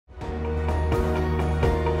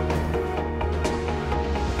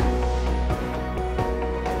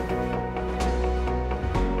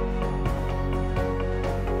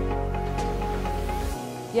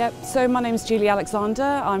Yep, so my name's Julie Alexander.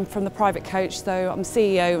 I'm from the Private Coach, so I'm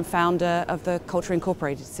CEO and founder of the Culture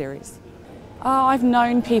Incorporated series. I've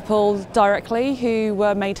known people directly who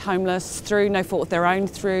were made homeless through no fault of their own,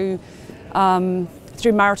 through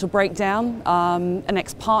marital breakdown, an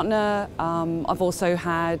ex-partner. I've also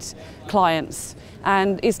had clients,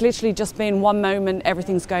 and it's literally just been one moment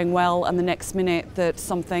everything's going well, and the next minute that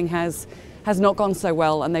something has not gone so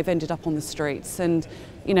well, and they've ended up on the streets. And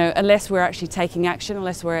you know, unless we're actually taking action,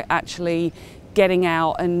 unless we're actually getting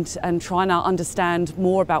out and trying to understand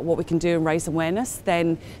more about what we can do and raise awareness,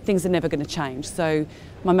 then things are never going to change. So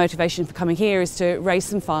my motivation for coming here is to raise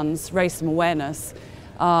some funds, raise some awareness,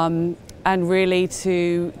 and really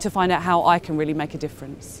to find out how I can really make a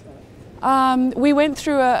difference. We went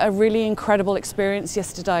through a really incredible experience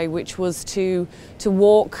yesterday, which was to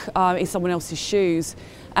walk in someone else's shoes.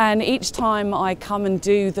 And each time I come and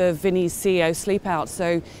do the Vinnies CEO Sleepout,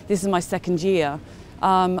 so this is my second year,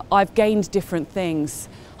 I've gained different things.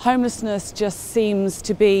 Homelessness just seems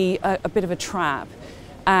to be a bit of a trap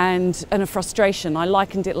and a frustration. I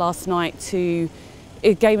likened it last night to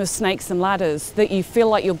a game of snakes and ladders, that you feel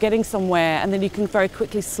like you're getting somewhere and then you can very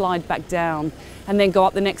quickly slide back down and then go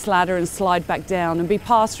up the next ladder and slide back down and be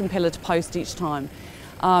passed from pillar to post each time.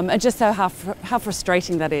 And just how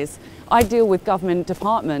frustrating that is. I deal with government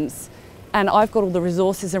departments and I've got all the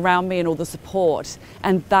resources around me and all the support,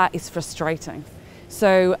 and that is frustrating.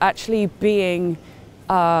 So actually being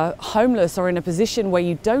homeless or in a position where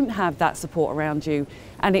you don't have that support around you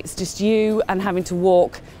and it's just you and having to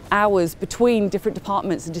walk hours between different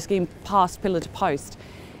departments and just getting passed pillar to post,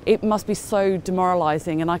 it must be so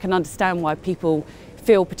demoralising, and I can understand why people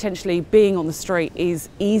feel potentially being on the street is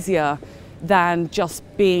easier than just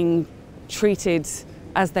being treated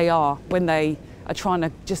as they are when they are trying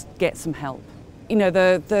to just get some help. You know,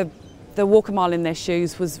 the walk a mile in their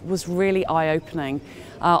shoes was really eye-opening.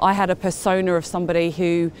 I had a persona of somebody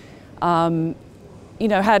who, you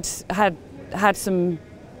know, had some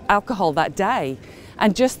alcohol that day,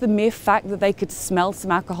 and just the mere fact that they could smell some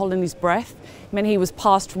alcohol in his breath meant he was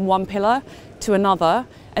passed from one pillar to another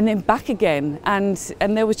and then back again, and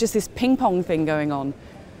there was just this ping-pong thing going on.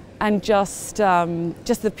 And just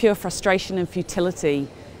the pure frustration and futility,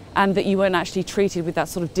 and that you weren't actually treated with that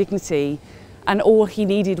sort of dignity, and all he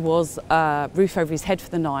needed was a roof over his head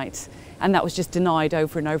for the night, and that was just denied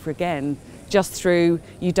over and over again, just through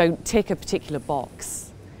you don't tick a particular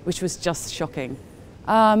box, which was just shocking.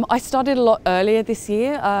 I started a lot earlier this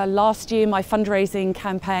year. Last year, my fundraising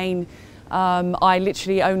campaign, I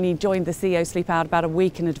literally only joined the CEO Sleepout about a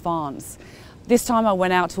week in advance. This time I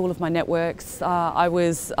went out to all of my networks. I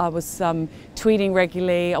was tweeting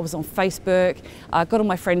regularly. I was on Facebook. I got all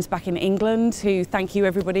my friends back in England who, thank you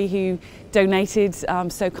everybody who donated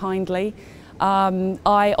so kindly.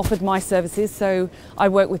 I offered my services, so I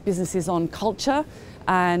work with businesses on culture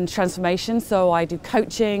and transformation, so I do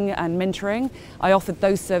coaching and mentoring. I offered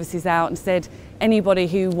those services out and said, anybody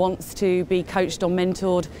who wants to be coached or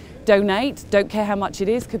mentored, donate. Don't care how much it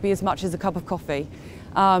is, could be as much as a cup of coffee.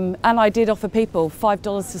 And I did offer people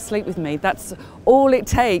 $5 to sleep with me. That's all it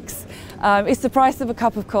takes. It's the price of a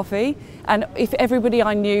cup of coffee. And if everybody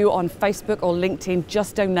I knew on Facebook or LinkedIn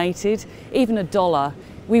just donated, even $1,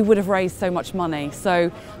 we would have raised so much money.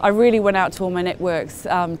 So I really went out to all my networks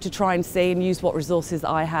to try and see and use what resources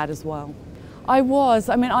I had as well. I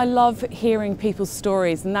mean, I love hearing people's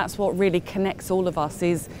stories, and that's what really connects all of us,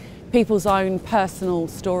 is people's own personal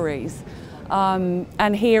stories.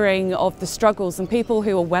 And hearing of the struggles, and people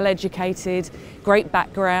who are well educated, great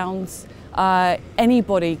backgrounds.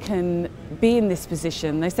 Anybody can be in this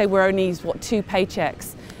position. They say we're only, what, 2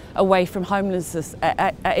 paychecks away from homelessness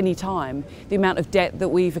at any time, the amount of debt that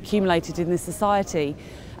we've accumulated in this society.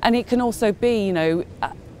 And it can also be, you know,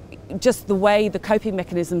 just the way, the coping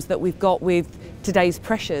mechanisms that we've got with today's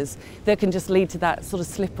pressures that can just lead to that sort of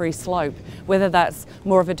slippery slope, whether that's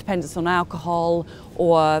more of a dependence on alcohol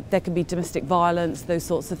or there can be domestic violence, those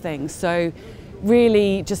sorts of things. So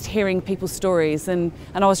really just hearing people's stories, and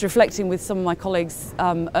I was reflecting with some of my colleagues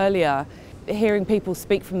earlier, hearing people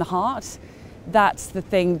speak from the heart, that's the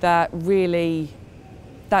thing that really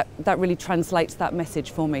translates that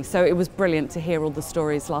message for me. So it was brilliant to hear all the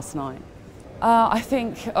stories last night. I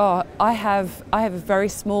think I have a very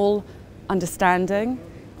small understanding.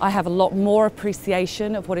 I have a lot more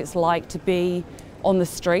appreciation of what it's like to be on the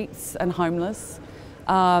streets and homeless.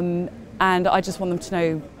 And I just want them to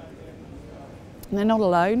know they're not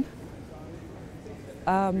alone.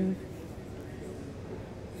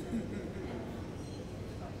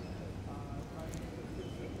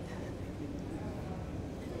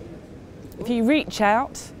 If you reach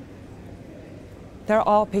out, there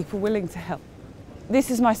are people willing to help. This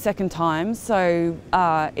is my second time, so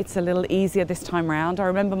it's a little easier this time round. I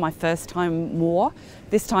remember my first time more,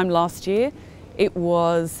 this time last year. It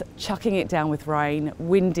was chucking it down with rain,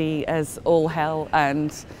 windy as all hell,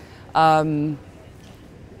 and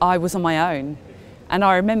I was on my own. And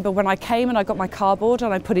I remember when I came and I got my cardboard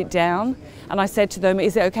and I put it down and I said to them,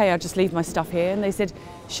 is it okay, I'll just leave my stuff here? And they said,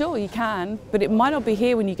 sure, you can, but it might not be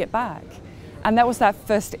here when you get back. And that was that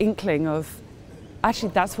first inkling of, actually,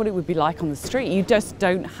 that's what it would be like on the street. You just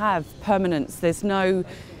don't have permanence. There's no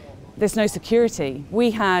security.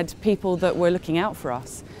 We had people that were looking out for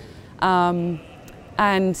us. And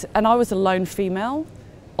I was a lone female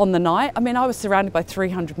on the night. I mean, I was surrounded by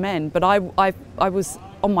 300 men, but I was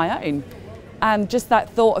on my own. And just that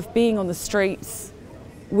thought of being on the streets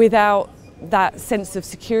without that sense of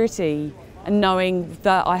security and knowing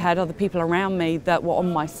that I had other people around me that were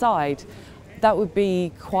on my side, that would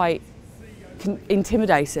be quite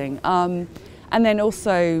intimidating. And then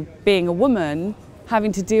also being a woman,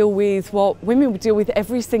 having to deal with what women would deal with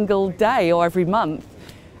every single day or every month,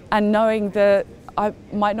 and knowing that I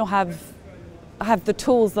might not have the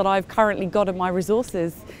tools that I've currently got at my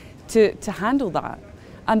resources to handle that.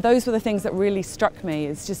 And those were the things that really struck me,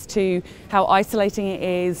 is just to how isolating it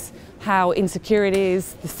is, how insecure it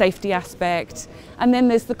is, the safety aspect, and then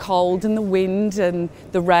there's the cold and the wind and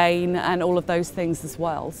the rain and all of those things as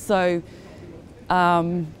well. So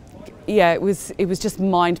yeah, it was just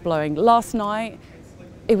mind-blowing. Last night,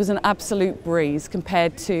 it was an absolute breeze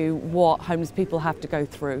compared to what homeless people have to go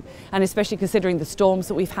through, and especially considering the storms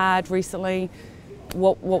that we've had recently,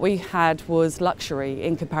 what we had was luxury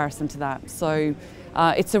in comparison to that. So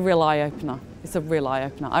it's a real eye-opener. It's a real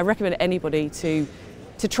eye-opener. I recommend anybody to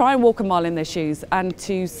try and walk a mile in their shoes and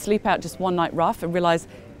to sleep out just one night rough and realise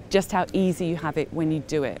just how easy you have it when you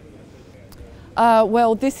do it.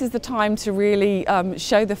 Well, this is the time to really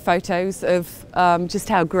show the photos of just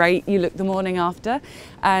how great you look the morning after,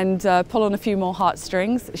 and pull on a few more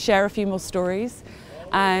heartstrings, share a few more stories,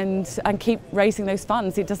 and keep raising those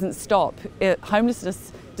funds. It doesn't stop.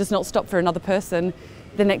 Homelessness does not stop for another person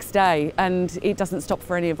the next day, and it doesn't stop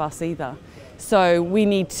for any of us either. So we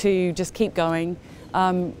need to just keep going,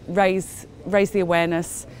 raise the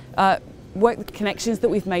awareness, work the connections that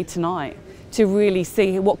we've made tonight to really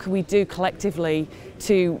see what can we do collectively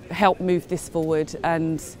to help move this forward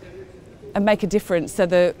and make a difference, so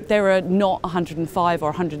that there are not 105 or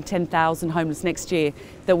 110,000 homeless next year,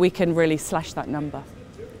 that we can really slash that number.